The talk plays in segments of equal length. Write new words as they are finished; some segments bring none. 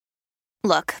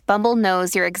Look, Bumble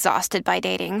knows you're exhausted by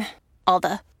dating. All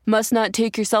the must not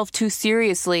take yourself too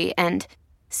seriously and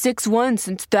 6'1"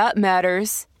 since that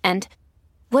matters. And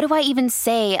what do I even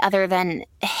say other than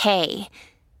hey?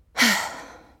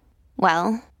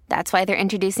 Well, that's why they're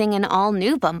introducing an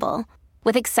all-new Bumble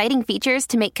with exciting features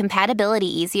to make compatibility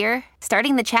easier,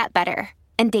 starting the chat better,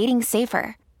 and dating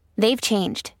safer. They've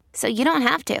changed, so you don't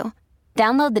have to.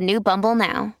 Download the new Bumble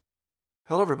now.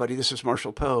 Hello, everybody. This is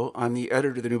Marshall Poe. I'm the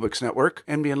editor of the New Books Network.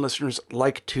 NBN listeners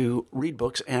like to read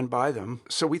books and buy them.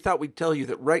 So we thought we'd tell you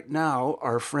that right now,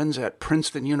 our friends at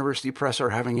Princeton University Press are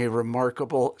having a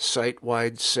remarkable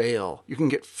site-wide sale. You can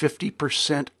get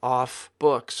 50% off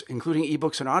books, including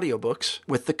ebooks and audiobooks,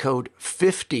 with the code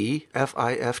 50,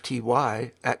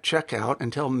 F-I-F-T-Y, at checkout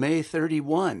until May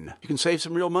 31. You can save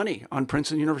some real money on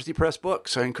Princeton University Press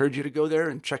books. I encourage you to go there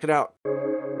and check it out.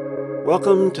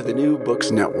 Welcome to the New Books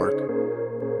Network.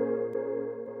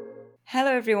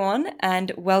 Hello, everyone,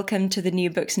 and welcome to the New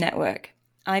Books Network.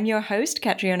 I'm your host,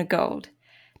 Catriona Gold.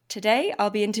 Today, I'll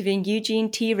be interviewing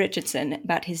Eugene T. Richardson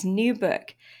about his new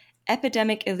book,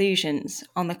 Epidemic Illusions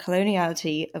on the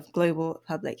Coloniality of Global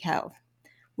Public Health,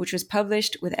 which was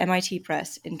published with MIT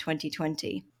Press in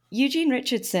 2020. Eugene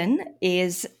Richardson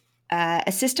is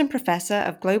Assistant Professor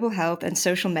of Global Health and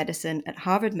Social Medicine at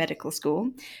Harvard Medical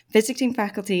School, visiting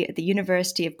faculty at the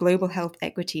University of Global Health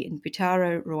Equity in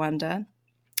Butaro, Rwanda,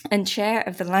 and chair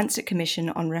of the Lancet Commission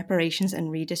on Reparations and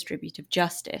Redistributive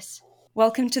Justice.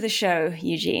 Welcome to the show,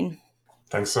 Eugene.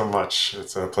 Thanks so much.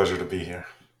 It's a pleasure to be here.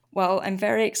 Well, I'm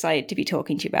very excited to be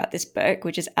talking to you about this book,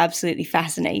 which is absolutely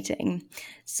fascinating.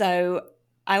 So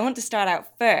I want to start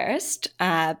out first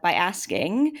by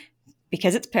asking,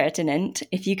 because it's pertinent,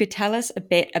 if you could tell us a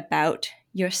bit about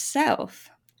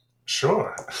yourself.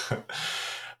 Sure.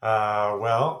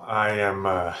 Well, I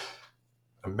am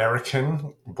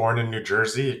American, born in New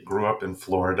Jersey, grew up in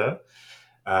Florida.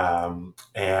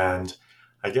 And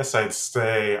I guess I'd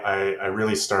say I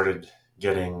really started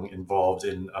getting involved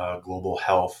in global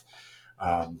health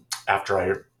after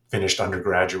I finished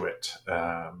undergraduate.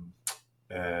 I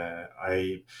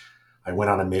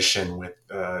went on a mission with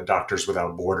Doctors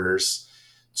Without Borders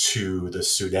to the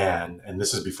Sudan. And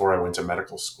this is before I went to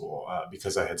medical school.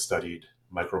 Because I had studied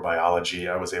microbiology,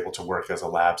 I was able to work as a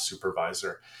lab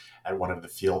supervisor at one of the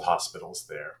field hospitals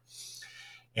there.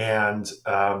 And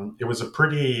it was a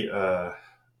pretty, the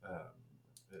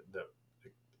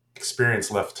experience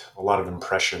left a lot of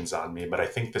impressions on me, but I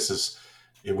think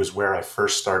it was where I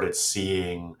first started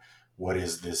seeing what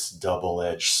is this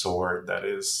double-edged sword that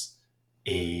is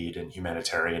aid and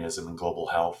humanitarianism and global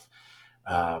health.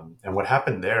 And what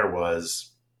happened there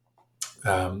was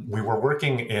we were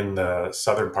working in the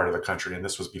southern part of the country, and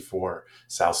this was before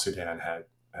South Sudan had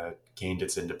gained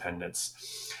its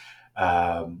independence.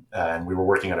 And we were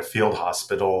working at a field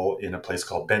hospital in a place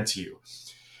called Bentiu.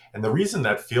 And the reason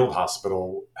that field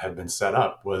hospital had been set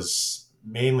up was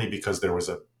mainly because there was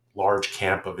a large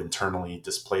camp of internally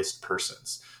displaced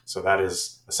persons. So that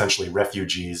is essentially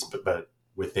refugees, but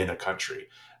within a country.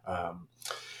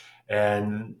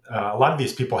 And a lot of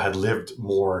these people had lived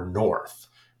more north,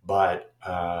 but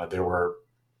there were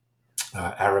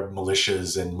Arab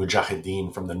militias and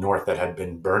mujahideen from the north that had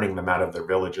been burning them out of their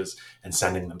villages and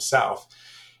sending them south.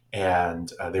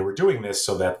 And they were doing this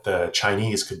so that the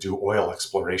Chinese could do oil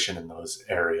exploration in those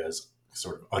areas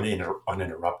sort of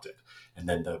uninterrupted. And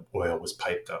then the oil was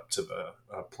piped up to the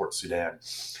Port Sudan.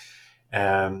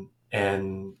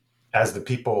 And as the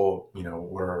people,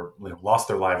 lost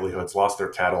their livelihoods, lost their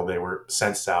cattle, they were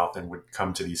sent south and would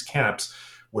come to these camps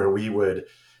where we would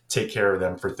take care of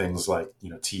them for things like,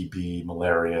 TB,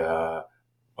 malaria,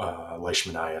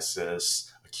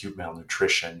 leishmaniasis, acute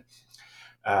malnutrition.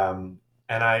 And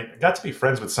I got to be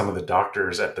friends with some of the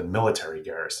doctors at the military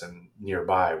garrison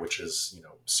nearby, which is,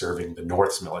 serving the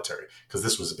North's military, because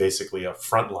this was basically a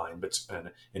front line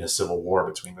in a civil war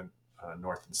between the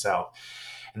North and South.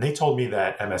 And they told me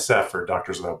that MSF, or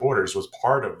Doctors Without Borders, was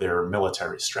part of their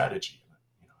military strategy.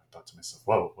 And, I thought to myself,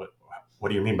 whoa, what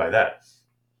do you mean by that?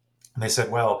 And they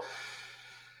said, well,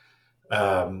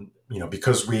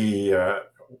 because we,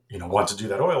 want to do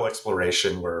that oil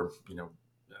exploration, we're,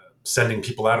 sending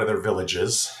people out of their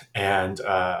villages and,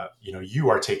 you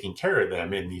are taking care of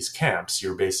them in these camps.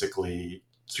 You're basically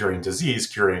curing disease,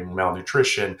 curing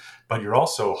malnutrition, but you're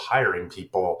also hiring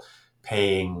people,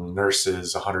 paying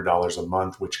nurses $100 a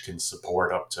month, which can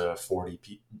support up to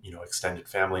 40, extended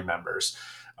family members.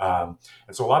 And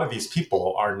so a lot of these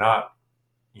people are not,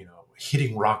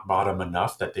 hitting rock bottom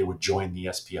enough that they would join the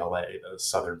SPLA, the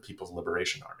Southern People's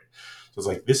Liberation Army. So it's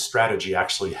like this strategy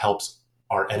actually helps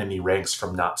our enemy ranks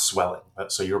from not swelling.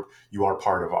 So you are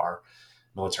part of our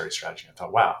military strategy. I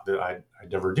thought, wow, I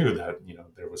never knew that,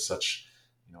 there was such,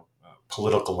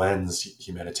 political lens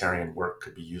humanitarian work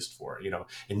could be used for.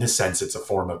 In this sense, it's a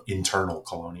form of internal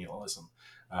colonialism,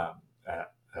 um,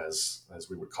 as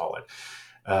we would call it.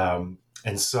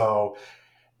 And so,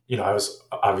 I was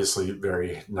obviously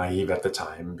very naive at the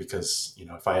time because,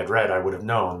 if I had read, I would have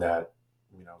known that,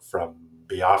 from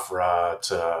Biafra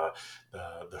to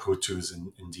the Hutus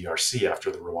in DRC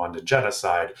after the Rwandan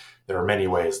genocide, there are many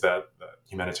ways that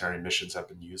humanitarian missions have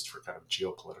been used for kind of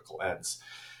geopolitical ends.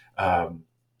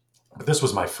 But this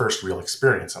was my first real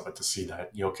experience of it, to see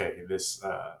that, this,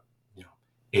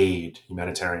 aid,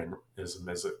 humanitarianism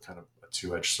is a kind of a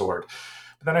two-edged sword.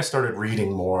 But then I started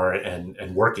reading more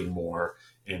and working more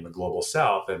in the global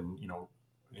South, and,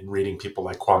 in reading people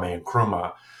like Kwame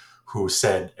Nkrumah, who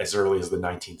said as early as the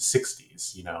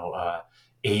 1960s,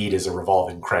 aid is a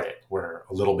revolving credit where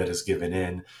a little bit is given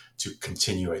in to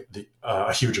continue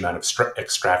a huge amount of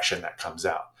extraction that comes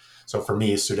out. So for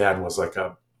me, Sudan was like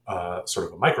a sort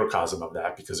of a microcosm of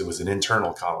that because it was an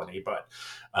internal colony. But,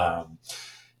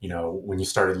 when you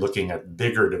started looking at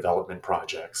bigger development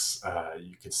projects,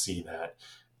 you could see that,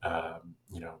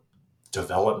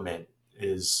 development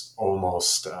is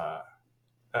almost,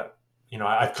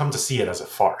 I've come to see it as a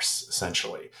farce,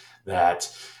 essentially. That,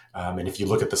 and if you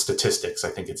look at the statistics, I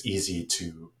think it's easy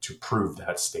to prove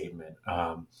that statement.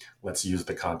 Let's use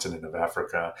the continent of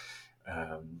Africa.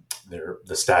 The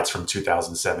stats from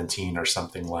 2017 are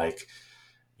something like,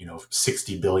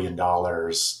 $60 billion,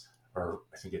 or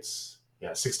I think it's,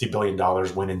 $60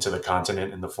 billion went into the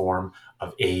continent in the form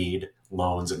of aid,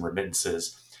 loans, and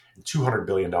remittances. And $200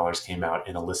 billion came out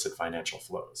in illicit financial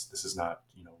flows. This is not,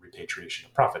 repatriation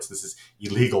of profits. This is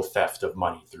illegal theft of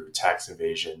money through tax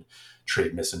evasion,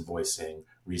 trade misinvoicing,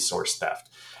 resource theft.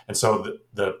 And so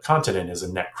the continent is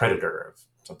a net creditor of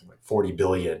something like 40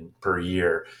 billion per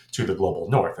year to the global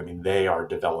North. I mean, they are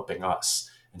developing us.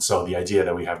 And so the idea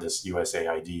that we have this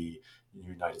USAID,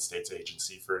 United States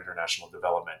Agency for International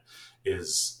Development,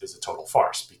 is a total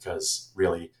farce, because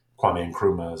really Kwame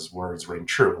Nkrumah's words ring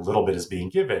true. A little bit is being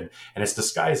given, and it's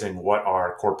disguising what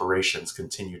our corporations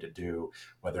continue to do,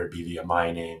 whether it be via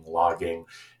mining, logging,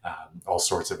 all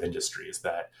sorts of industries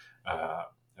that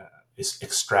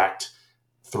extract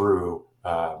through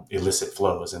illicit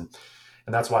flows. And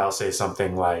that's why I'll say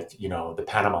something like, the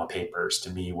Panama Papers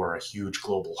to me were a huge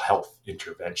global health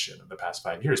intervention in the past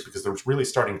 5 years, because they're really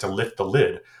starting to lift the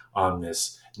lid on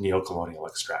this neocolonial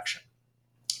extraction.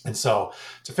 And so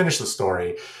to finish the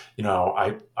story,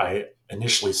 I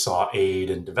initially saw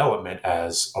aid and development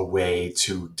as a way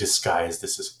to disguise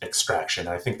this extraction.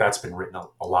 I think that's been written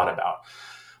a lot about.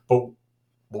 But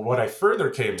what I further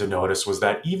came to notice was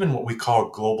that even what we call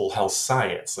global health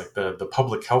science, like the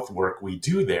public health work we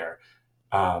do there,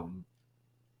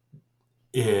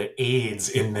 it aids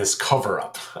in this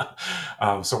cover-up.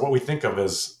 So what we think of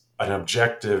as an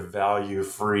objective,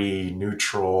 value-free,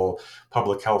 neutral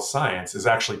public health science is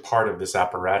actually part of this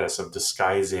apparatus of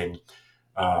disguising,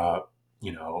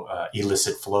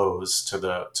 illicit flows to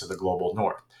the global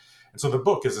North. And so the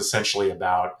book is essentially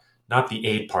about not the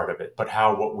aid part of it, but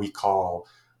how what we call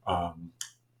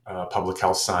public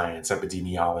health science,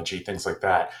 epidemiology, things like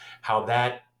that, how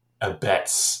that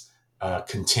abets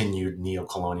continued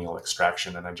neocolonial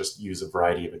extraction. And I just use a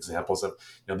variety of examples of,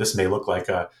 this may look like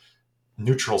a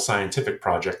neutral scientific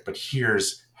project, but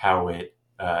here's how it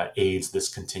aids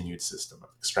this continued system of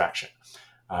extraction.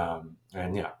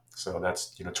 So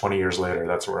that's, 20 years later,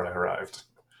 that's where I arrived.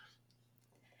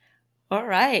 All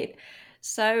right.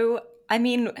 So,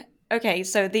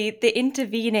 so the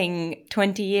intervening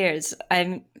 20 years,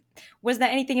 was there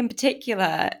anything in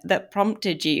particular that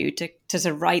prompted you to sort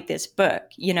of write this book,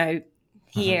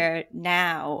 here,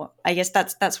 now? I guess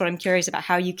that's what I'm curious about,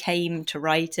 how you came to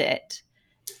write it.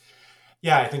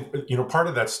 Yeah, I think, part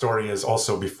of that story is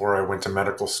also before I went to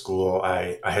medical school,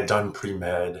 I had done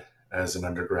pre-med as an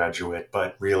undergraduate,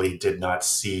 but really did not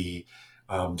see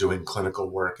doing clinical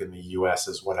work in the U.S.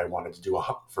 as what I wanted to do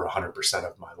for 100%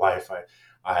 of my life.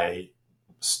 I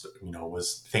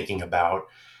was thinking about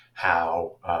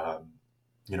how,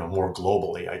 more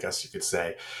globally, I guess you could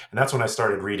say. And that's when I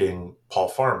started reading Paul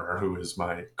Farmer, who is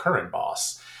my current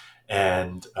boss,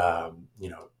 and,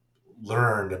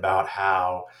 learned about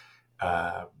how,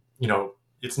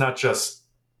 it's not just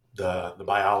the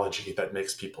biology that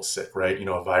makes people sick, right?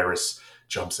 A virus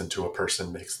jumps into a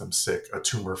person, makes them sick, a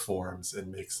tumor forms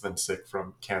and makes them sick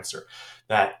from cancer.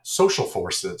 That social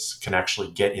forces can actually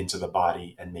get into the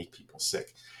body and make people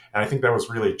sick. And I think that was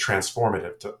really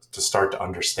transformative to start to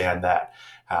understand that,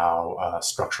 how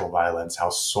structural violence, how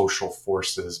social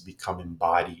forces become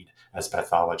embodied as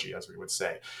pathology, as we would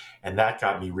say. And that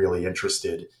got me really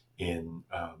interested in,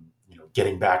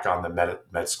 getting back on the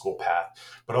med school path,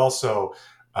 but also,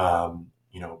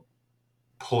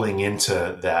 pulling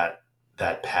into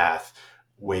that path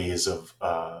ways of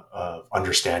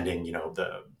understanding,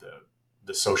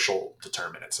 the social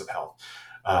determinants of health.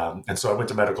 And so I went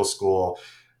to medical school,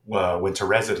 went to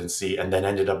residency, and then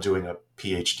ended up doing a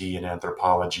PhD in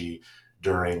anthropology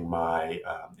during my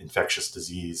infectious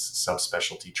disease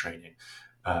subspecialty training,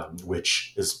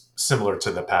 which is similar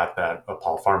to the path that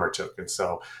Paul Farmer took. And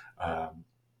so, I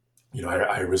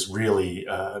was really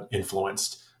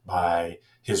influenced by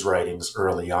his writings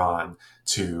early on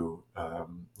to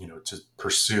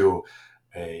pursue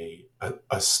a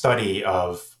study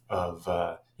of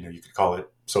you could call it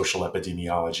social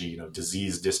epidemiology,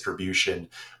 disease distribution,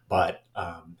 but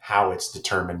how it's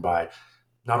determined by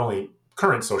not only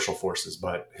current social forces,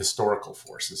 but historical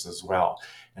forces as well.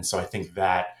 And so I think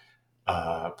that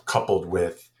coupled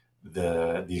with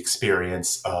the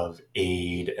experience of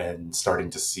aid and starting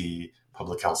to see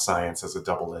public health science as a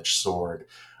double-edged sword,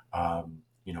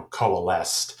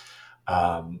 coalesced.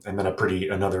 And then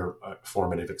another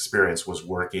formative experience was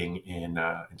working in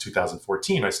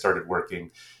 2014. I started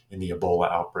working in the Ebola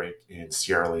outbreak in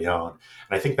Sierra Leone.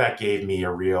 And I think that gave me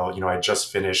a real, I had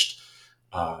just finished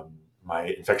my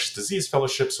infectious disease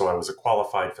fellowship. So I was a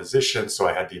qualified physician. So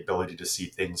I had the ability to see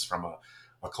things from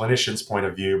a clinician's point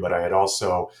of view, but I had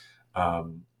also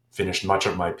finished much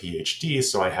of my PhD.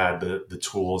 So I had the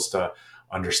tools to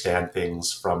understand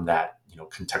things from that,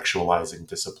 contextualizing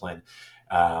discipline.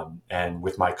 And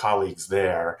with my colleagues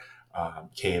there,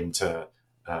 came to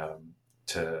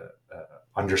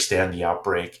understand the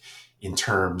outbreak in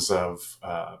terms of,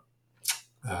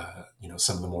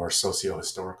 some of the more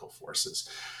socio-historical forces.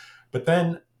 But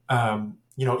then,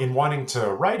 in wanting to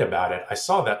write about it, I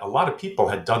saw that a lot of people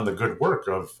had done the good work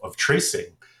of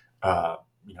tracing,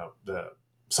 the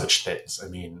such things. I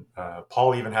mean,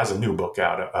 Paul even has a new book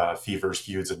out, Fevers,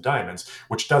 Feuds, and Diamonds,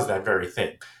 which does that very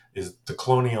thing, is the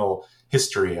colonial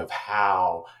history of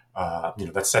how,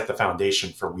 that set the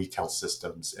foundation for weak health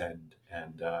systems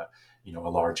and a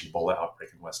large Ebola outbreak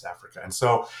in West Africa. And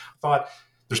so I thought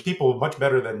there's people much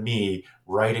better than me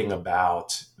writing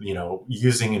about,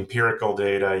 using empirical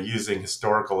data, using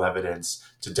historical evidence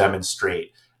to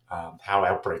demonstrate how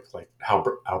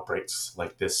outbreaks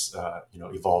like this,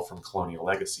 evolve from colonial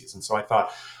legacies. And so I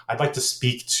thought I'd like to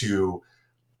speak to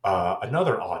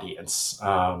another audience,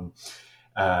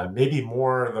 maybe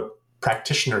more the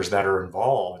practitioners that are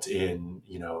involved in,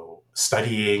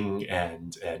 studying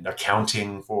and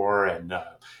accounting for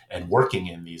and working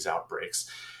in these outbreaks.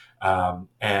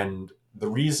 And the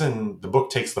reason the book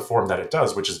takes the form that it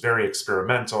does, which is very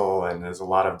experimental and there's a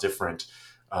lot of different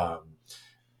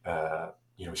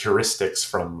heuristics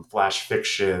from flash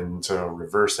fiction to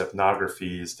reverse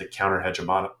ethnographies to counter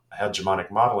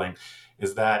hegemonic modeling,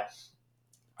 is that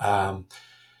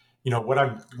what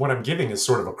I'm giving is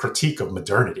sort of a critique of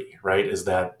modernity, right? Is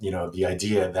that the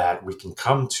idea that we can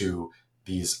come to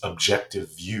these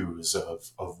objective views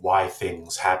of why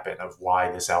things happen, of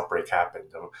why this outbreak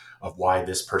happened, of why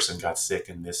this person got sick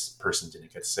and this person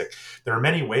didn't get sick. There are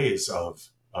many ways of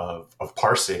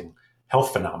parsing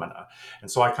health phenomena.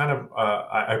 And so I kind of,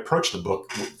 I approached the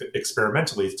book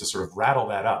experimentally to sort of rattle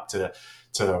that up, to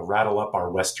rattle up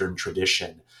our Western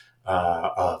tradition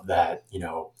of that,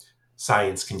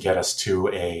 science can get us to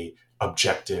a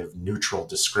objective, neutral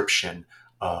description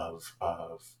of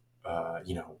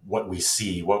what we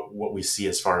see, what we see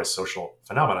as far as social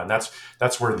phenomena. And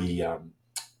that's where the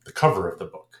cover of the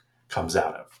book comes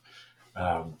out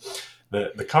of.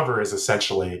 The cover is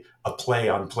essentially a play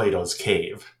on Plato's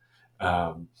Cave.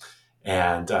 I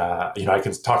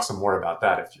can talk some more about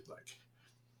that if you'd like.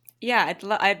 Yeah,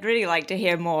 I'd really like to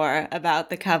hear more about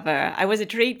the cover. I was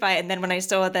intrigued by it, and then when I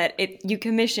saw that you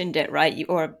commissioned it, right,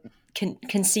 or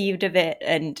conceived of it,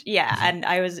 and and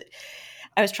I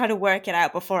was trying to work it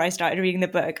out before I started reading the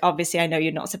book. Obviously, I know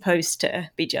you're not supposed to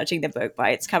be judging the book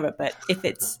by its cover, but if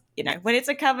it's when it's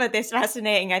a cover this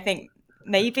fascinating, I think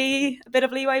maybe a bit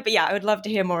of leeway. But yeah, I would love to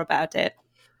hear more about it.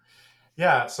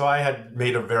 Yeah, so I had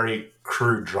made a very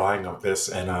crude drawing of this,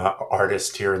 and an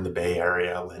artist here in the Bay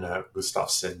Area, Lena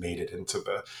Gustafsson, made it into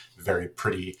the very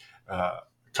pretty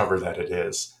cover that it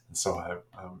is. And so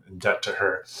I'm in debt to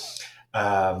her.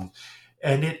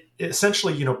 And it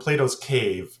essentially, Plato's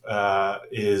Cave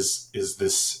is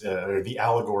this, the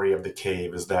allegory of the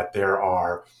cave is that there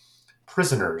are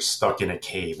prisoners stuck in a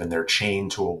cave and they're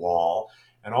chained to a wall,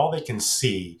 and all they can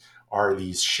see are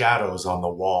these shadows on the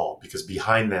wall, because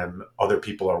behind them, other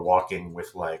people are walking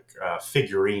with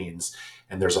figurines,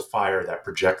 and there's a fire that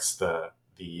projects the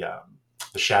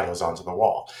the shadows onto the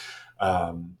wall.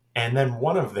 And then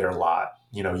one of their lot,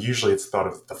 usually it's thought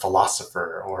of the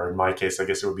philosopher, or in my case, I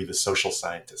guess it would be the social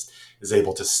scientist, is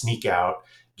able to sneak out,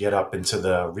 get up into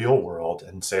the real world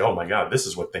and say, oh my God, this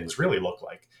is what things really look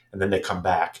like. And then they come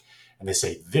back and they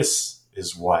say, this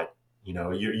is what,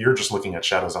 you're just looking at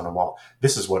shadows on a wall.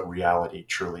 This is what reality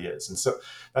truly is. And so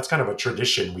that's kind of a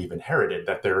tradition we've inherited,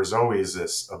 that there is always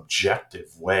this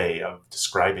objective way of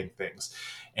describing things,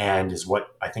 and is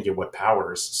what I think what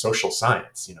powers social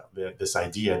science. This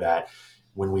idea that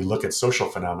when we look at social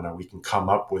phenomena, we can come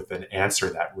up with an answer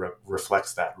that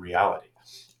reflects that reality.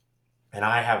 And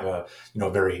I have a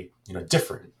very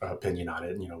different opinion on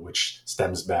it, which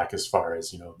stems back as far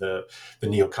as the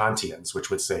neo-Kantians, which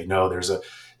would say no, there's a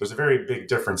very big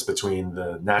difference between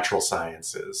the natural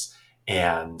sciences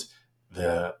and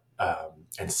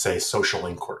say social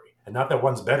inquiry, and not that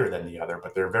one's better than the other,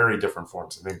 but they're very different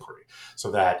forms of inquiry.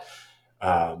 So that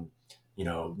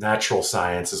natural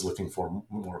science is looking for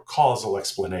more causal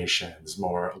explanations,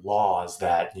 more laws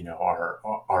that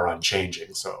are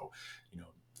unchanging. So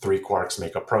 3 quarks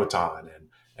make a proton,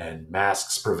 and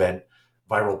masks prevent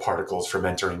viral particles from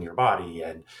entering your body,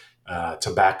 and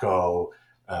tobacco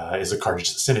is a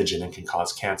carcinogen and can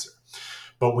cause cancer.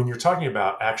 But when you're talking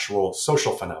about actual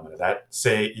social phenomena, that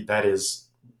is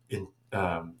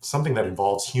something that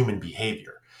involves human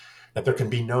behavior, that there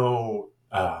can be no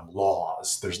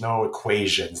laws, there's no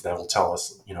equations that will tell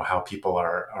us how people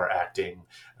are acting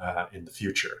in the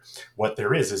future. What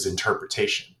there is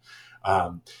interpretation.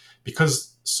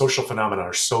 Because social phenomena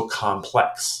are so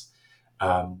complex,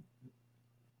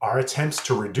 our attempts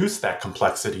to reduce that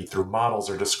complexity through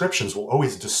models or descriptions will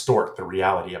always distort the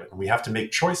reality of it. And we have to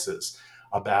make choices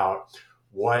about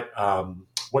what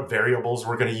variables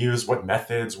we're going to use, what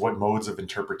methods, what modes of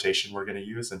interpretation we're going to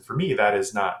use. And for me, that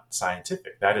is not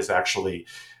scientific. That is actually,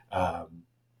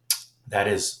 that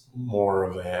is more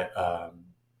of a,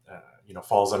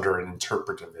 falls under an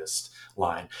interpretivist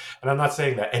line. And I'm not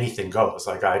saying that anything goes.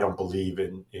 Like, I don't believe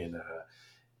in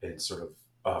sort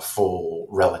of full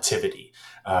relativity,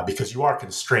 because you are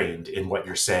constrained in what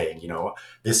you're saying.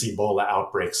 This Ebola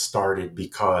outbreak started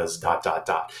because ...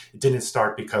 It didn't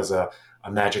start because a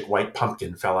magic white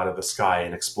pumpkin fell out of the sky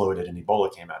and exploded and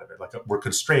Ebola came out of it. Like, we're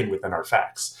constrained within our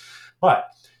facts. But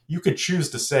you could choose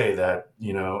to say that,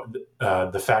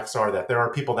 the facts are that there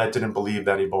are people that didn't believe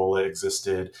that Ebola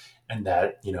existed, and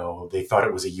that, they thought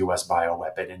it was a US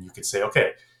bioweapon. And you could say,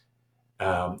 okay,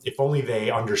 if only they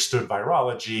understood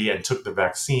virology and took the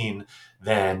vaccine,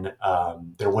 then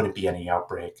there wouldn't be any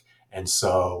outbreak. And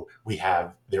so we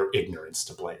have their ignorance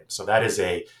to blame. So that is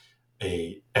a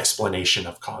explanation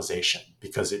of causation,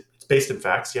 because it's based in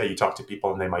facts. Yeah, you talk to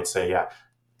people and they might say, yeah,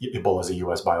 Ebola is a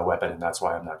US bioweapon, and that's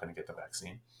why I'm not going to get the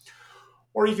vaccine.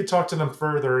 Or you could talk to them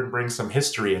further and bring some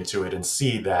history into it and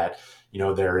see that,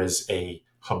 there is a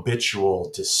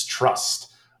habitual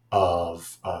distrust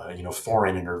of,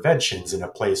 foreign interventions in a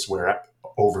place where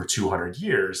over 200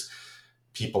 years,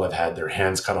 people have had their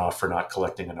hands cut off for not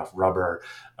collecting enough rubber.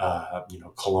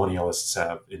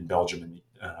 Colonialists in Belgium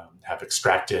have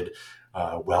extracted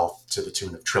wealth to the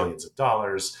tune of trillions of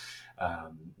dollars.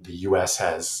 The U.S.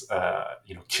 has,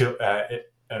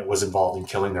 was involved in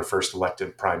killing their first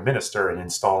elected prime minister and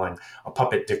installing a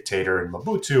puppet dictator in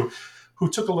Mobutu, who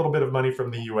took a little bit of money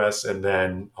from the U.S. and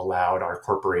then allowed our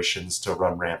corporations to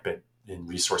run rampant in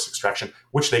resource extraction,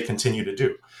 which they continue to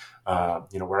do.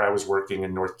 Where I was working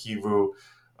in North Kivu,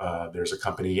 there's a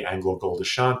company, Anglo Gold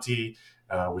Ashanti,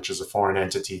 which is a foreign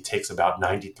entity, takes about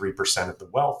 93% of the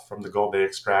wealth from the gold they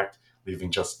extract, leaving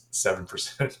just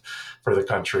 7% for the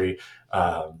country.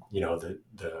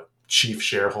 The chief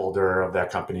shareholder of that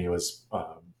company was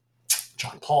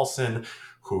John Paulson,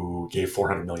 who gave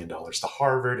 $400 million to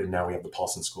Harvard, and now we have the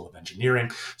Paulson School of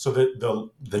Engineering. So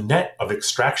the net of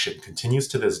extraction continues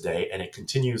to this day, and it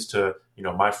continues to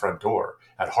my front door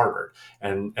at Harvard.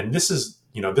 And this is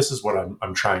what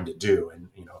I'm trying to do, and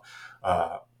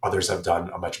others have done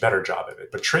a much better job of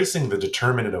it. But tracing the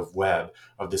determinative web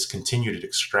of this continued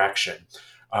extraction,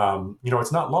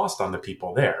 it's not lost on the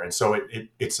people there, and so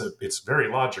it's very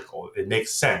logical. It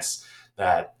makes sense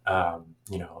that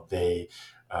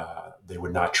they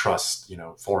would not trust,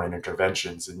 foreign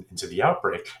interventions into the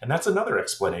outbreak. And that's another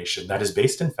explanation that is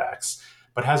based in facts,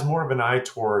 but has more of an eye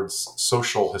towards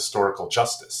social historical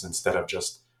justice instead of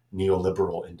just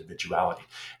neoliberal individuality.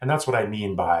 And that's what I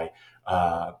mean by,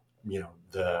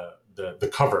 the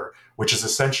cover, which is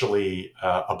essentially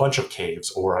a bunch of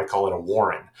caves, or I call it a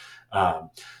warren.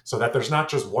 So that there's not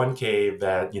just one cave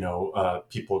that,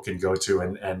 people can go to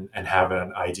and have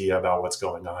an idea about what's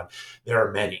going on. There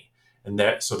are many.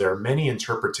 So there are many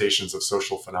interpretations of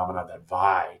social phenomena that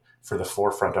vie for the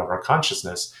forefront of our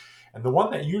consciousness. And the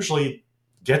one that usually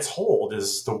gets hold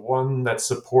is the one that's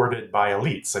supported by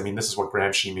elites. I mean, this is what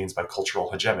Gramsci means by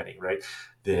cultural hegemony, right?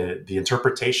 The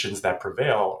interpretations that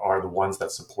prevail are the ones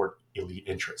that support elite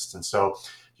interests. And so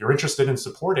you're interested in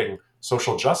supporting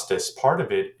social justice. Part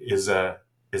of it is an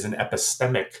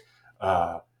epistemic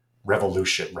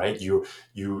revolution, right?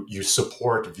 You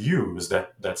support views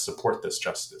that support this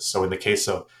justice. So in the case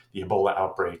of the Ebola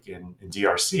outbreak in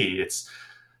DRC, it's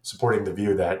supporting the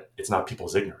view that it's not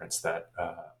people's ignorance that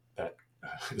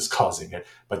is causing it,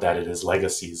 but that it is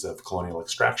legacies of colonial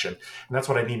extraction. And that's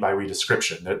what I mean by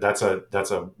redescription. That's a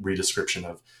redescription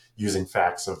of using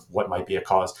facts of what might be a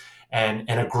cause, and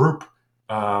a group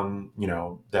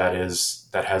that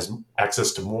has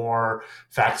access to more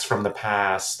facts from the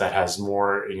past, that has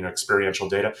more experiential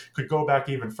data, could go back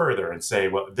even further and say,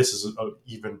 well, this is an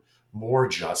even more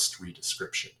just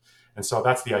redescription. And so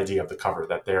that's the idea of the cover,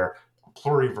 that they're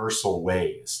pluriversal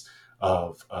ways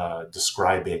of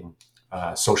describing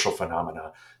social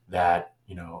phenomena that,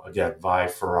 again, vie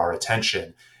for our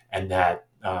attention, and that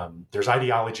there's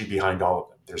ideology behind all of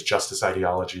them. There's justice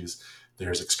ideologies,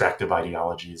 there's extractive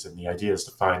ideologies, and the idea is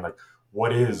to find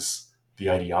what is the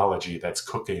ideology that's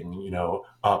cooking,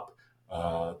 up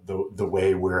the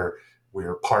way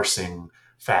we're parsing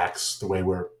facts, the way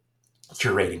we're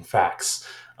curating facts.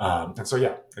 And so,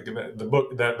 yeah, the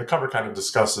book, the cover kind of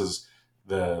discusses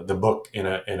the book in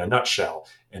a nutshell,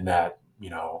 in that,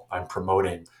 I'm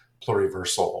promoting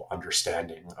pluriversal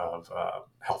understanding of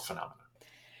health phenomena.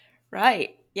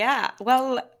 Right. Yeah.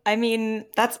 Well, I mean,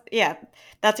 that's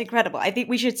incredible. I think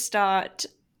we should start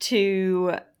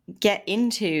to get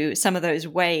into some of those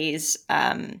ways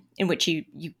in which you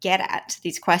get at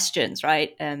these questions,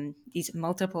 right? These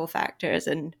multiple factors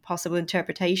and possible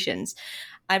interpretations.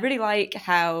 I really like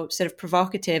how sort of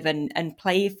provocative and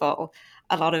playful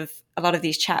a lot of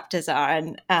these chapters are,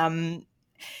 and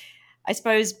I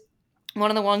suppose one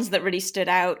of the ones that really stood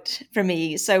out for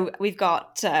me. So we've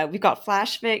got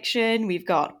flash fiction, we've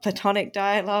got Platonic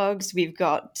dialogues, we've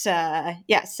got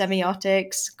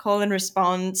semiotics, call and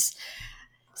response,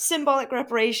 symbolic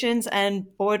reparations, and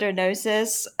border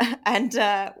gnosis, and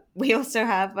we also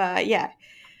have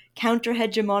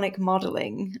counter-hegemonic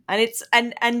modeling, and it's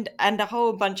and a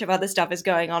whole bunch of other stuff is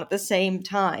going on at the same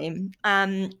time.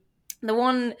 The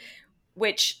one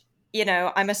which,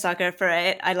 I'm a sucker for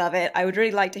it. I love it. I would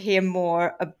really like to hear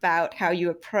more about how you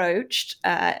approached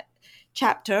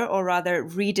chapter, or rather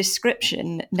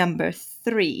redescription number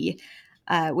 3,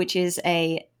 which is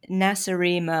a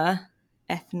Nasirima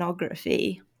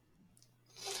ethnography.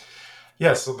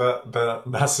 Yeah, so the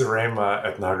Nasirima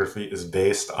ethnography is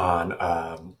based on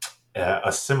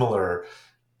a similar,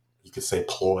 you could say,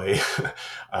 ploy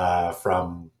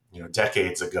from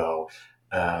decades ago.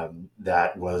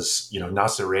 That was,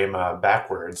 Nasirima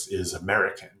backwards is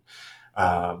American.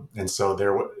 And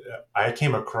so I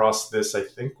came across this, I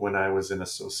think, when I was in a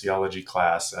sociology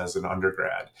class as an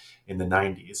undergrad in the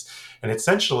 90s. And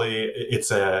essentially,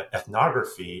 it's an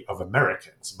ethnography of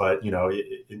Americans, but,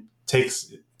 it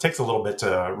takes a little bit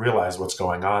to realize what's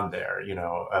going on there,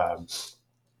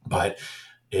 but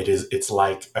it's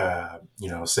like,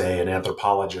 say an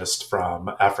anthropologist from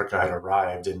Africa had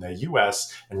arrived in the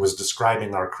US and was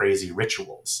describing our crazy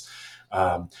rituals,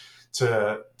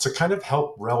 to kind of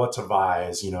help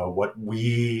relativize, what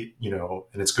we,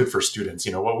 and it's good for students,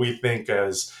 what we think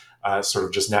as sort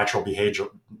of just natural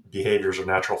behaviors or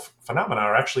natural phenomena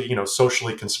are actually,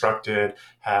 socially constructed,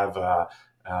 have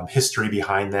history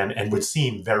behind them, and would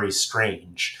seem very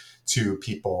strange to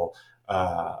people,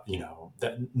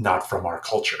 that not from our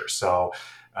culture. So,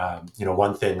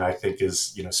 one thing I think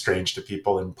is, strange to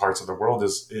people in parts of the world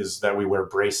is that we wear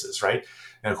braces, right?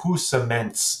 And who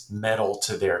cements metal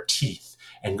to their teeth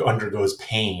and undergoes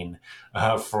pain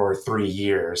for 3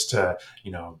 years to,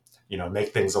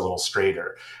 make things a little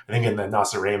straighter? I think in the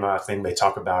Nasirima thing, they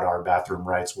talk about our bathroom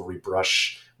rights, where we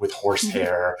brush with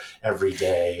horsehair every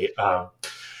day.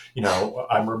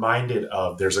 I'm reminded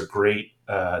of, there's a great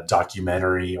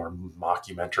documentary or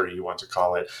mockumentary, you want to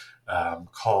call it,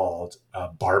 called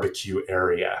Barbecue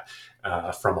Area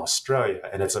from Australia.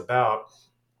 And it's about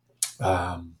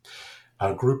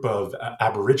a group of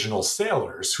Aboriginal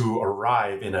sailors who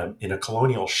arrive in a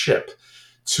colonial ship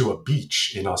to a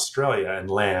beach in Australia and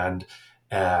land.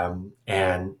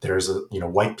 And there's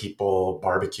white people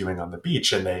barbecuing on the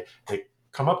beach, and they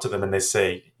come up to them and they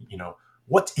say,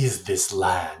 what is this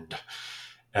land?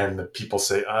 And the people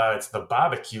say, it's the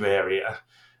barbecue area. And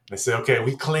they say, okay,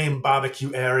 we claim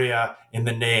barbecue area in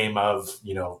the name of,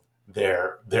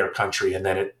 their country. And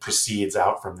then it proceeds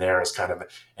out from there as kind of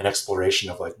an exploration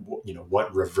of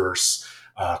what reverse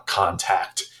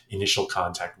contact initial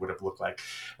contact would have looked like.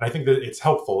 And I think that it's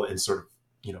helpful in sort of,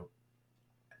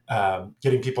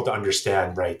 getting people to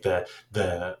understand, right,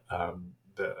 the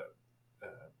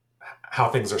how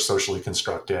things are socially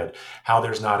constructed, how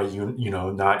there's not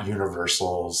not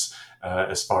universals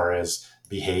as far as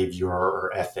behavior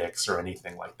or ethics or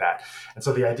anything like that. And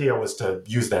so the idea was to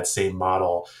use that same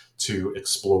model to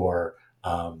explore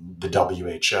the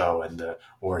WHO and the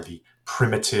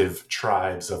primitive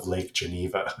tribes of Lake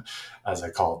Geneva, as I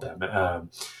called them.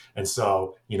 And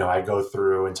so, I go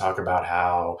through and talk about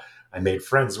how I made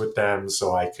friends with them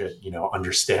so I could,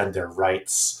 understand their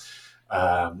rights.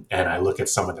 And I look at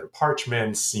some of their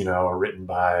parchments, written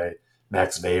by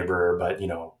Max Weber, but,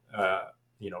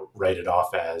 write it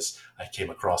off as I came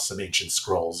across some ancient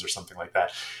scrolls or something like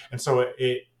that. And so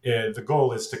the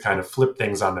goal is to kind of flip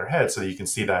things on their head so that you can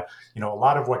see that, a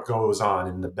lot of what goes on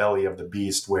in the belly of the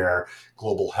beast, where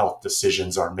global health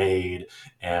decisions are made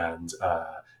and,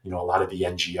 a lot of the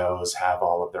NGOs have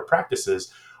all of their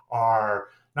practices, are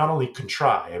not only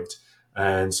contrived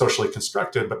and socially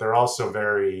constructed, but they're also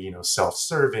very,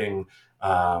 self-serving.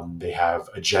 They have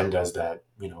agendas that,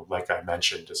 like I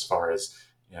mentioned, as far as,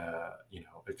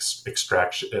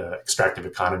 extractive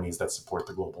economies that support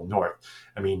the global north.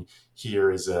 I mean,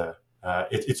 here is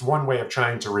it's one way of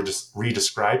trying to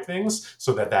redescribe things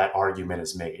so that argument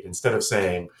is made. Instead of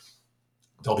saying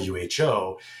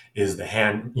WHO is the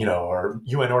hand, or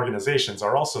UN organizations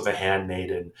are also the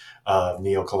handmaiden of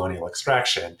neocolonial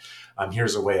extraction.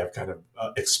 Here's a way of kind of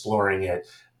exploring it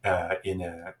in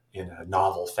a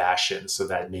novel fashion, so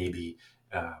that maybe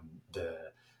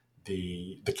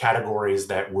the categories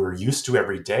that we're used to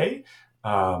every day,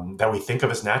 that we think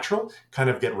of as natural, kind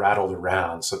of get rattled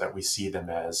around, so that we see them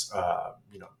as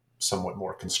somewhat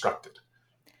more constructed.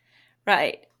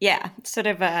 Right. Yeah. Sort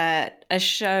of a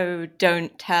show,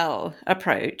 don't tell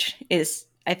approach is,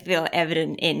 I feel,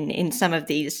 evident in some of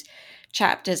these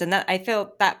chapters. And that I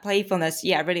feel that playfulness,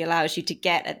 really allows you to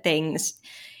get at things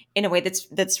in a way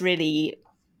that's really,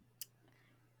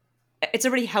 it's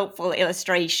a really helpful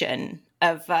illustration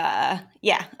of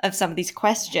some of these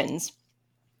questions.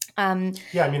 My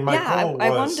goal was I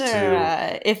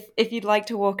wonder if you'd like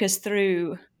to walk us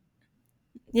through.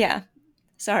 Yeah.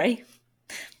 Sorry.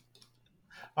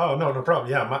 Oh, no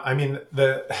problem. Yeah,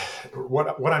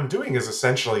 what I'm doing is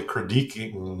essentially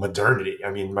critiquing modernity. I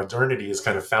mean, modernity is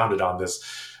kind of founded on this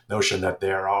notion that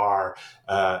there are,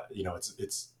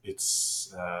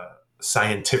 it's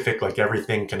scientific, like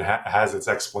everything has its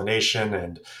explanation,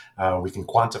 and we can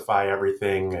quantify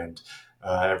everything, and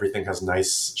everything has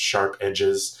nice sharp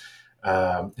edges.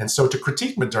 And so to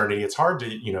critique modernity, it's hard to,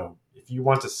 if you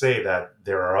want to say that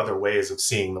there are other ways of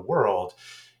seeing the world,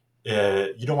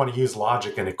 you don't want to use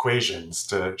logic and equations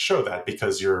to show that,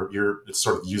 because it's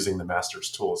sort of using the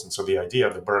master's tools. And so the idea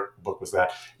of the book was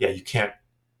that, you can't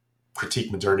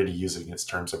critique modernity using its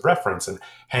terms of reference, and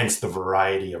hence the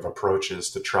variety of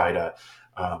approaches to try to,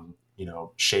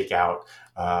 shake out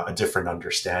a different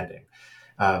understanding.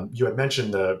 You had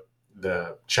mentioned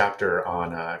the chapter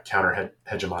on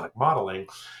counter-hegemonic modeling,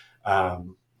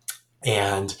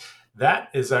 and that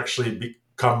has actually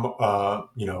become,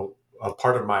 a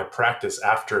part of my practice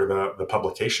after the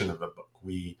publication of the book.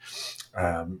 We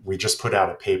just put out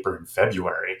a paper in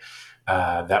February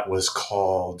that was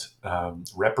called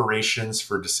Reparations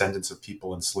for Descendants of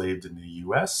People Enslaved in the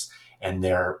U.S. and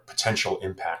Their Potential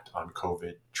Impact on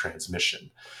COVID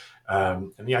Transmission.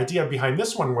 And the idea behind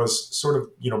this one was sort of,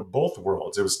 both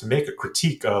worlds. It was to make a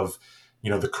critique of,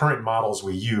 the current models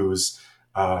we use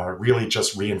really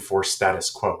just reinforce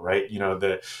status quo, right?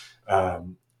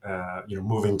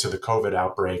 Moving to the COVID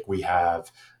outbreak, we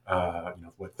have,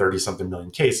 30-something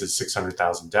million cases,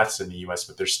 600,000 deaths in the U.S.,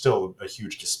 but there's still a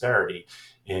huge disparity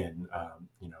in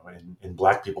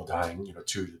Black people dying,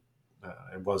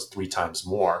 it was 3 times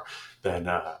more than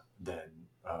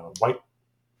white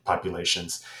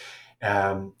populations.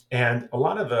 And a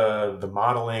lot of the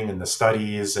modeling and the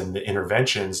studies and the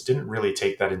interventions didn't really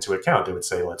take that into account. They would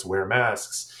say, let's wear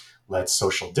masks, let's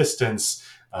social distance,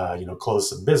 close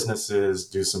some businesses,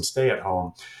 do some stay at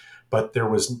home. But there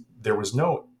was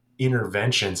no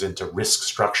interventions into risk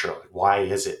structure. Like, why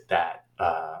is it that,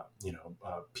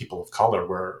 people of color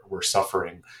were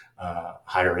suffering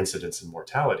higher incidence and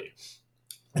mortality?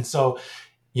 And so,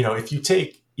 if you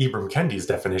take Ibram Kendi's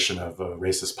definition of a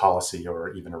racist policy, or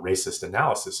even a racist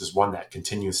analysis, is one that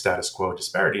continues status quo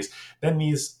disparities, then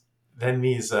these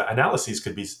analyses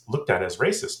could be looked at as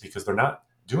racist, because they're not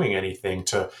doing anything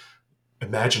to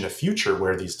imagine a future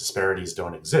where these disparities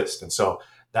don't exist. And so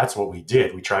that's what we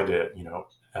did. We tried to,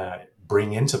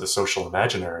 bring into the social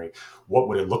imaginary, what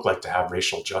would it look like to have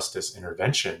racial justice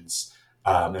interventions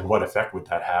and what effect would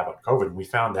that have on COVID? And we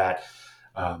found that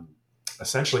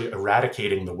essentially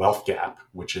eradicating the wealth gap,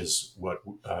 which is what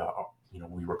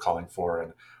we were calling for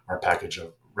in our package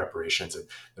of reparations.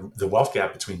 And the wealth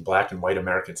gap between Black and white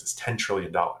Americans is $10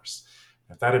 trillion.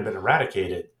 If that had been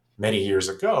eradicated many years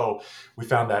ago, we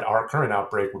found that our current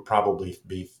outbreak would probably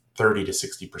be 30 to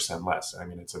 60% less. I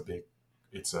mean, it's a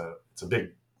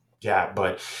big gap,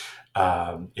 but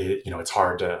it's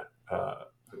hard to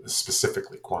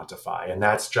specifically quantify, and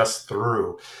that's just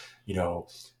through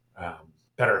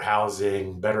better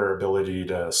housing, better ability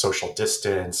to social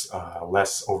distance,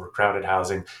 less overcrowded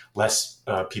housing, less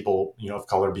people of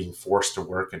color being forced to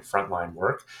work in frontline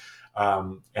work.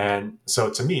 And so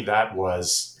to me, that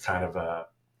was kind of a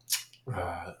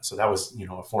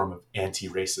form of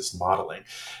anti-racist modeling.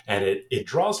 And it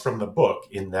draws from the book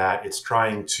in that it's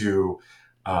trying to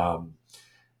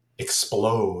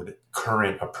explode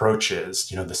current approaches,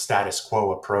 the status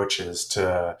quo approaches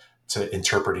to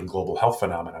interpreting global health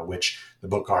phenomena, which the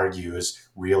book argues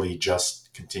really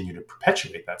just continue to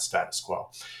perpetuate that status quo,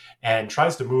 and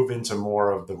tries to move into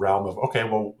more of the realm of, okay,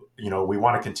 well, we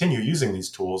want to continue using these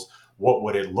tools. What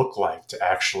would it look like to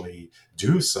actually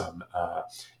do some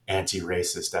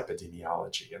anti-racist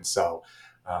epidemiology? And so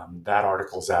that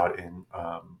article's out in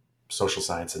Social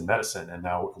Science and Medicine. And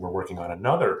now we're working on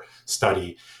another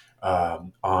study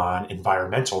on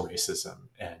environmental racism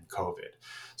and COVID.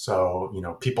 So,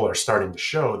 people are starting to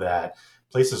show that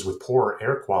places with poor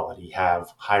air quality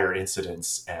have higher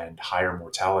incidence and higher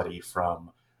mortality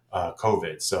from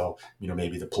COVID. So,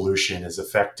 maybe the pollution is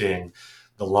affecting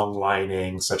the lung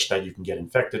lining such that you can get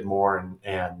infected more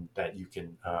and that you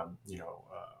can,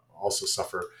 also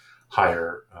suffer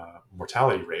higher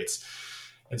mortality rates.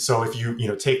 And so if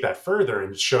you take that further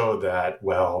and show that,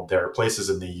 well, there are places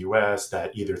in the U.S.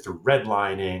 that either through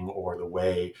redlining or the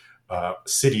way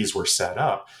cities were set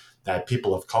up, that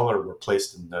people of color were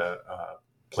placed in the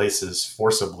places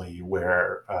forcibly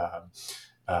where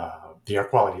the air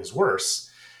quality is worse,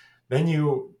 then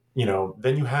you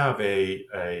have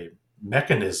a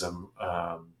mechanism.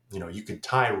 You could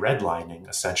tie redlining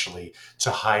essentially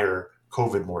to higher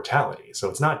COVID mortality. So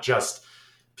it's not just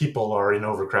people are in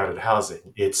overcrowded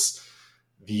housing; it's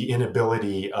the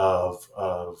inability of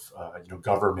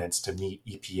governments to meet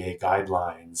EPA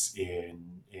guidelines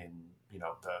in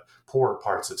the poorer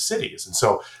parts of cities, and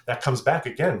so that comes back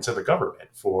again to the government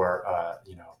for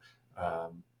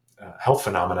health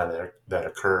phenomena that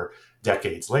occur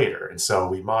decades later. And so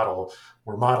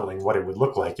we're modeling what it would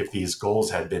look like if these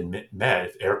goals had been met,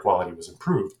 if air quality was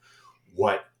improved,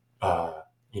 what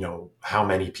how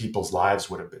many people's lives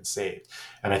would have been saved.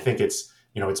 And I think it's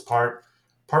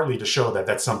partly to show that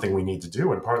that's something we need to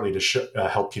do, and partly to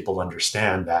help people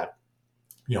understand that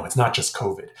it's not just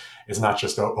COVID, it's not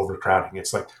just overcrowding.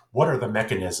 It's like, what are the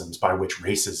mechanisms by which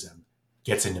racism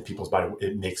gets into people's body?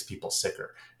 It makes people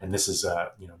sicker, and this is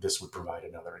this would provide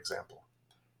another example.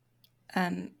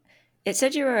 It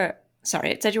said you were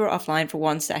offline for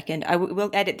 1 second. We'll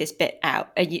edit this bit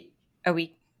out. Are you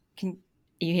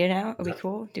here now? Are we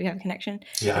cool? Do we have a connection?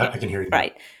 Yeah, okay. I can hear you.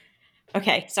 Right.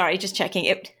 Okay. Sorry, just checking.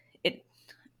 It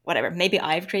whatever. Maybe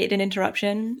I've created an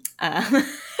interruption, but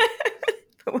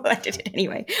we'll edit it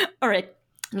anyway. All right.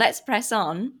 Let's press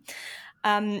on.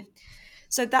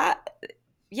 So that,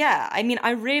 yeah. I mean,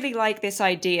 I really like this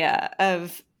idea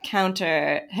of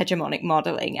counter hegemonic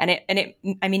modeling, and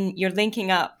you're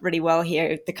linking up really well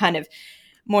here the kind of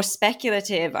more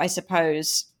speculative, I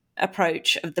suppose,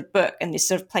 approach of the book and this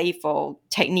sort of playful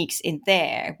techniques in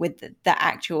there with the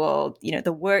actual,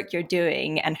 the work you're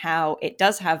doing and how it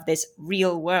does have this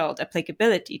real world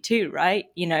applicability too, right?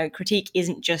 Critique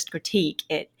isn't just critique.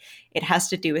 It has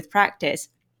to do with practice.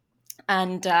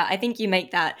 And I think you make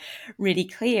that really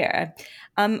clear.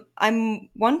 I'm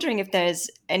wondering if there's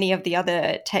any of the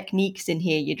other techniques in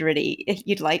here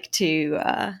you'd like to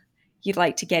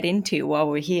get into while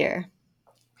we're here.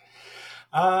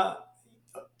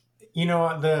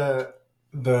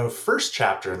 The first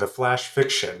chapter, the flash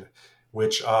fiction,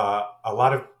 which a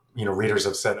lot of readers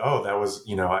have said, oh, that was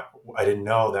I didn't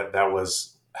know that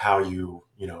was how you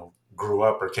grew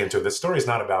up or came to it. The story is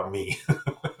not about me.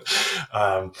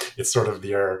 It's sort of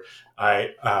the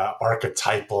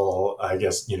archetypal, I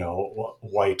guess,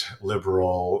 white,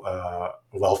 liberal,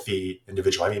 wealthy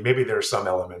individual. I mean, maybe there are some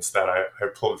elements that I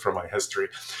pulled from my history.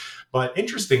 But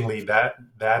interestingly, that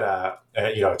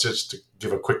just to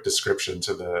give a quick description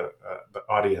to the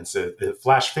audience,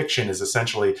 flash fiction is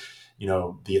essentially,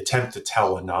 the attempt to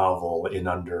tell a novel in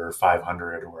under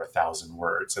 500 or 1,000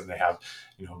 words, and they have,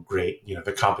 great,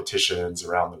 the competitions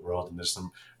around the world, and there's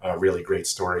some really great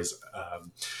stories.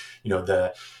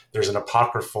 there's an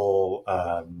apocryphal,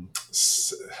 I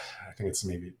think it's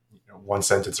maybe one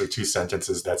sentence or two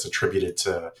sentences that's attributed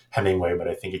to Hemingway, but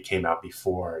I think it came out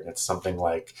before. And it's something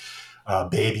like,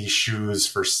 baby shoes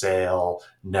for sale,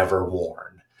 never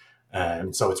worn.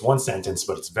 And so it's one sentence,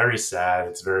 but it's very sad.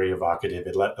 It's very evocative.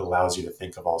 It allows you to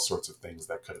think of all sorts of things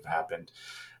that could have happened.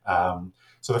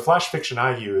 So the flash fiction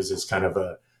I use is kind of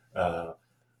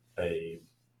a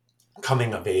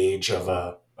coming of age of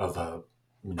a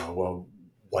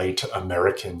white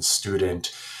American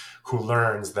student who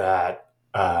learns that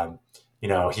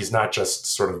he's not just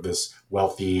sort of this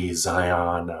wealthy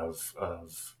Zion of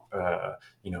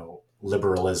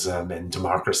liberalism and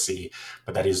democracy,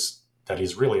 but that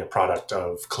he's really a product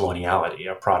of coloniality,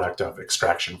 a product of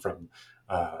extraction from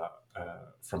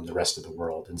the rest of the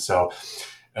world. And so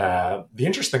the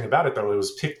interesting about it, though, it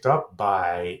was picked up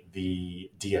by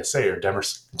the DSA, or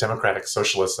Democratic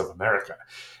Socialists of America.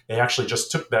 They actually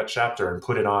just took that chapter and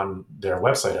put it on their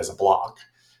website as a blog,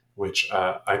 which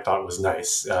I thought was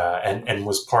nice, and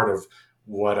was part of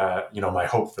what my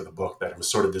hope for the book, that it was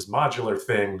sort of this modular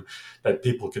thing that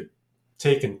people could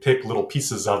take and pick little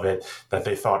pieces of it that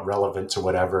they thought relevant to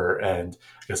whatever. And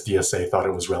I guess DSA thought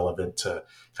it was relevant to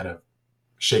kind of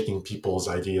shaking people's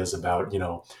ideas about,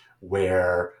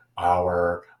 where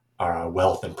our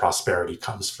wealth and prosperity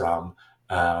comes from.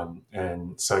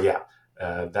 And so,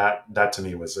 that to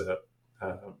me was a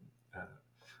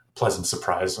pleasant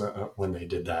surprise when they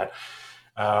did that.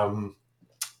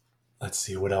 Let's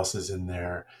see what else is in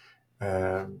there.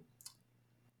 And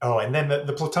then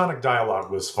the Platonic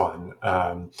dialogue was fun.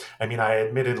 I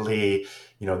admittedly,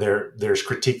 there's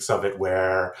critiques of it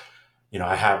where,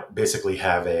 I have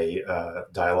a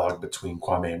dialogue between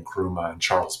Kwame Nkrumah and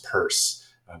Charles Peirce.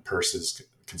 Peirce is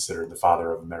considered the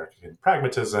father of American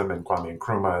pragmatism, and Kwame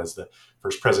Nkrumah is the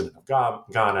first president of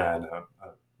Ghana and a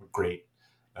great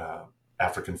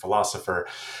African philosopher.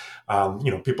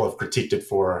 People have critiqued it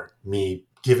for me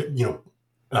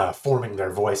forming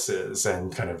their voices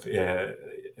and kind of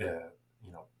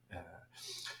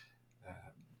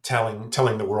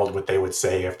telling the world what they would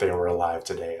say if they were alive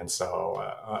today. And so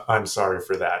I'm sorry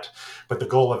for that. But the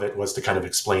goal of it was to kind of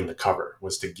explain the cover,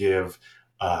 was to give,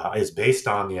 it's based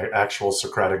on the actual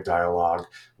Socratic dialogue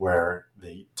where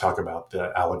they talk about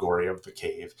the allegory of the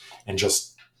cave, and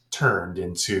just turned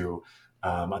into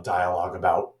a dialogue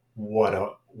about what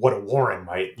a warren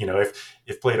might,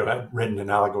 if Plato had written an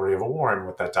allegory of a warren,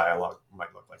 what that dialogue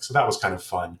might look like. So that was kind of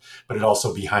fun, but it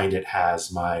also behind it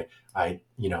has my,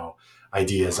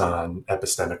 ideas on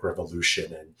epistemic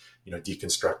revolution and,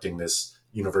 deconstructing this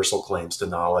universal claims to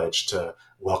knowledge to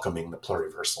welcoming the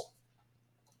pluriversal.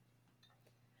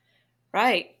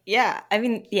 Right. Yeah.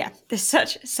 There's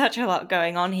such a lot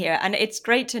going on here, and it's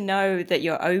great to know that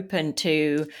you're open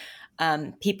to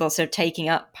people sort of taking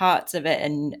up parts of it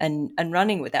and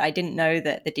running with it. I didn't know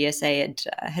that the DSA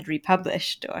had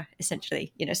republished, or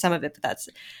essentially, some of it, but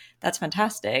that's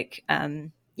fantastic.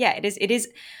 It is.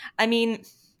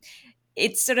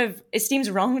 It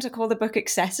seems wrong to call the book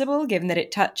accessible, given that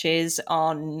it touches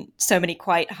on so many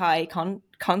quite high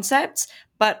concepts,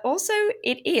 but also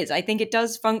it is. I think it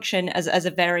does function as a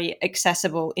very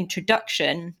accessible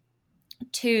introduction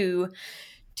to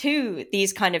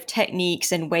these kind of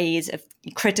techniques and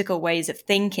critical ways of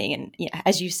thinking, and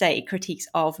as you say, critiques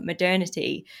of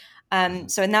modernity.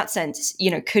 So in that sense,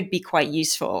 could be quite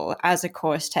useful as a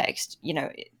course text,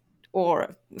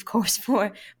 or of course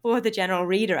for the general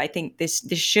reader. I think this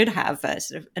should have a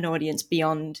sort of an audience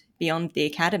beyond the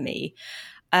academy.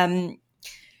 I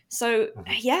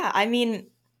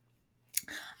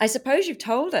suppose you've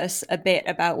told us a bit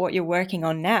about what you're working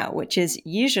on now, which is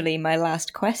usually my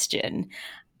last question.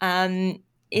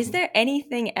 Is there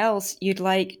anything else you'd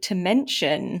like to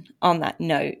mention on that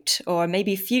note, or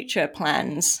maybe future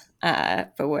plans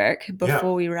for work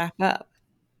before we wrap up?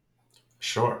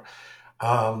 Sure.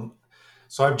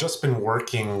 So I've just been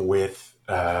working with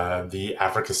the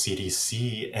Africa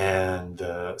CDC and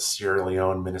the Sierra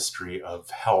Leone Ministry of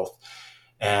Health.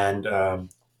 And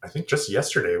I think just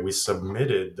yesterday we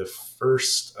submitted the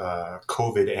first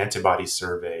COVID antibody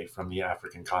survey from the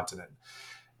African continent.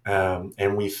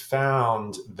 And we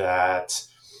found that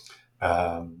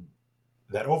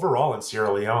that overall in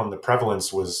Sierra Leone, the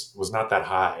prevalence was not that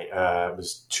high. It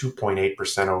was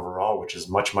 2.8% overall, which is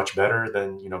much, much better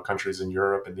than, countries in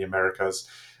Europe and the Americas.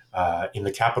 In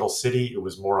the capital city, it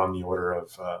was more on the order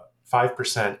of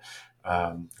 5%,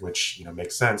 which,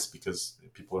 makes sense because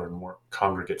people are in more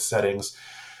congregate settings.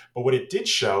 But what it did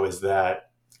show is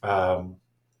that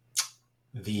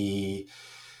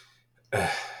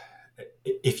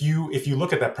if you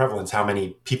look at that prevalence, how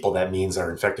many people that means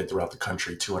are infected throughout the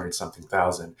country, 200 something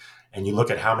thousand, and you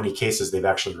look at how many cases they've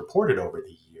actually reported over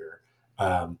the year,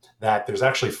 that there's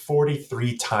actually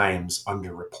 43 times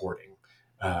underreporting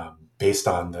based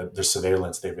on the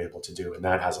surveillance they've been able to do. And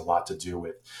that has a lot to do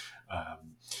with,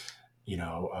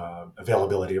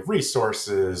 availability of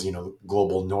resources,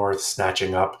 global north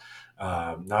snatching up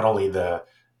not only the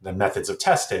methods of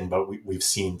testing, but we've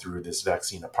seen through this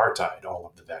vaccine apartheid, all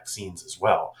of the vaccines as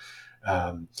well.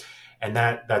 And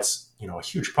that's, a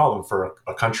huge problem for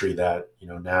a country that,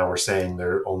 now we're saying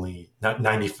they're only not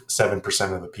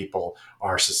 97% of the people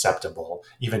are susceptible,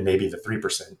 even maybe the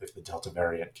 3% if the Delta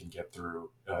variant can get through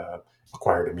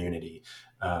acquired immunity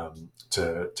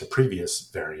to previous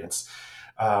variants.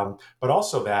 But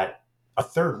also that a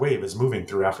third wave is moving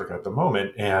through Africa at the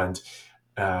moment. And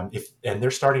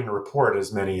they're starting to report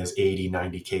as many as 80,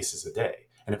 90 cases a day.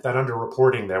 And if that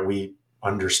underreporting that we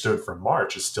understood from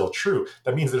March is still true,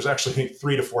 that means there's actually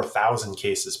 3,000 to 4,000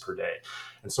 cases per day.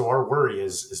 And so our worry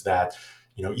is that,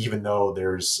 even though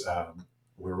there's,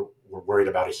 we're worried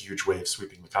about a huge wave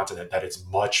sweeping the continent, that it's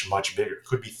much, much bigger. It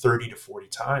could be 30 to 40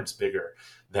 times bigger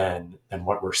than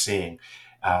what we're seeing.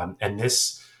 And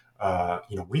this,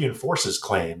 reinforces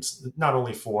claims not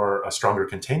only for stronger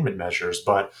containment measures,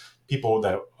 but people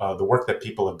that the work that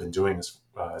people have been doing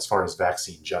as far as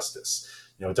vaccine justice.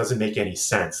 It doesn't make any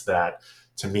sense that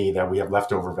we have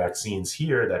leftover vaccines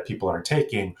here that people aren't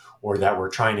taking, or that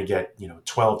we're trying to get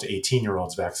 12 to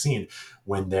 18-year-olds vaccine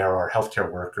when there are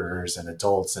healthcare workers and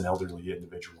adults and elderly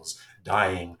individuals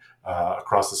dying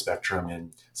across the spectrum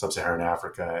in sub-Saharan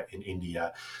Africa, in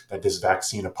India. That this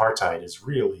vaccine apartheid is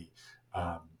really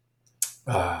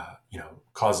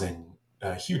causing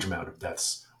a huge amount of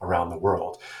deaths around the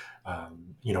world.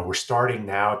 We're starting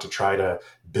now to try to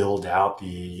build out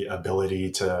the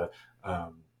ability to,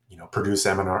 produce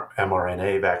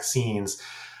mRNA vaccines,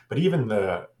 but even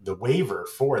the waiver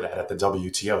for that at the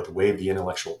WTO to waive the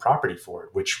intellectual property for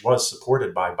it, which was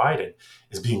supported by Biden,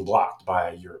 is being blocked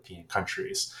by European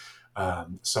countries.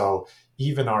 So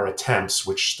even our attempts,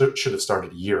 which should have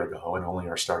started a year ago and only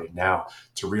are starting now,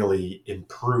 to really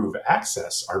improve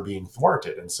access are being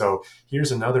thwarted. And so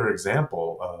here's another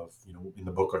example of, in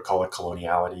the book I call it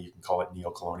coloniality, you can call it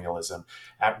neocolonialism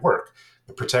at work,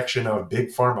 the protection of big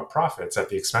pharma profits at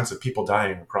the expense of people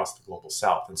dying across the global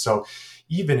south. And so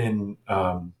even in,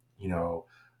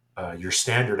 your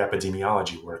standard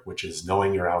epidemiology work, which is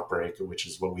knowing your outbreak, which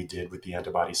is what we did with the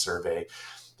antibody survey,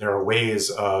 there are ways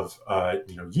of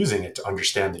using it to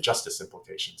understand the justice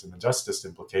implications. And the justice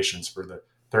implications for the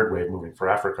third wave moving for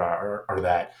Africa are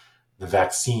that the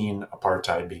vaccine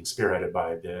apartheid being spearheaded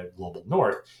by the global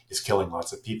north is killing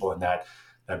lots of people, and that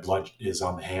blood is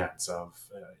on the hands of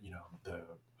the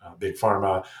big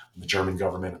pharma, the German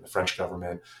government, and the French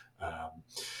government,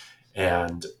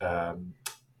 and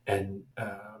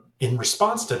in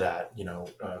response to that,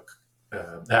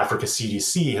 the Africa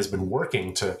CDC has been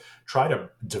working to try to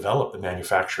develop the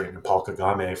manufacturing, and Paul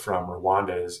Kagame from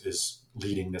Rwanda is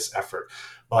leading this effort.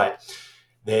 But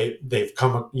they've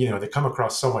come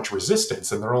across so much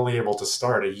resistance, and they're only able to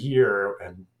start a year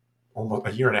and almost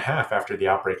a year and a half after the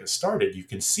outbreak has started. You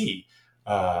can see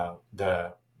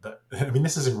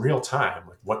this is in real time,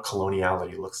 like what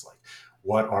coloniality looks like,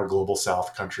 what are global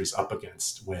South countries up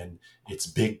against when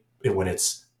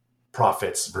it's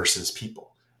profits versus people.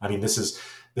 This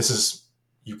is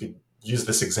you could use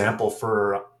this example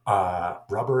for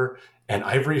rubber and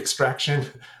ivory extraction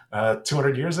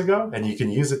 200 years ago, and you can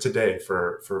use it today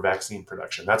for vaccine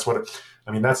production. That's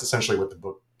that's essentially what the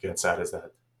book gets at, is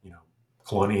that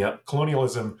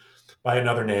colonialism by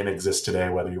another name exists today,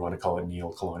 whether you want to call it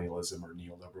neocolonialism or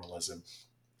neoliberalism.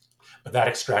 But that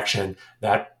extraction,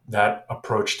 that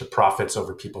approach to profits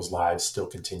over people's lives still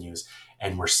continues,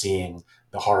 and we're seeing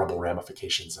the horrible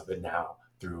ramifications of it now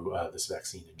through this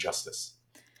vaccine injustice.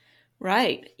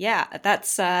 Right. Yeah,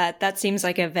 that seems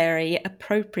like a very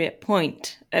appropriate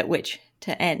point at which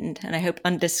to end, and I hope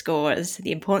underscores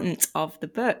the importance of the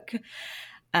book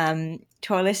to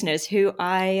our listeners, whom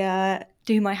I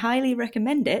highly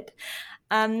recommend it.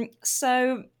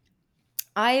 So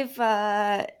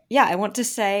I want to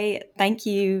say thank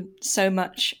you so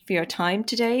much for your time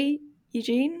today,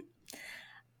 Eugene.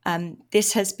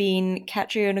 This has been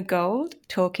Catriona Gold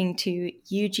talking to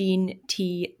Eugene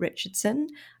T. Richardson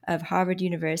of Harvard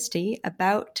University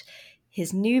about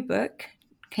his new book,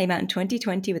 came out in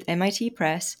 2020 with MIT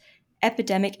Press,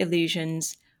 Epidemic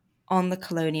Illusions on the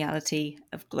Coloniality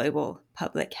of Global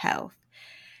Public Health.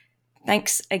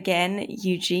 Thanks again,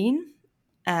 Eugene,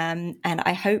 and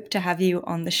I hope to have you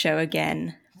on the show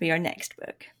again for your next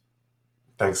book.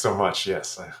 Thanks so much.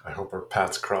 Yes, I hope our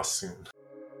paths cross soon.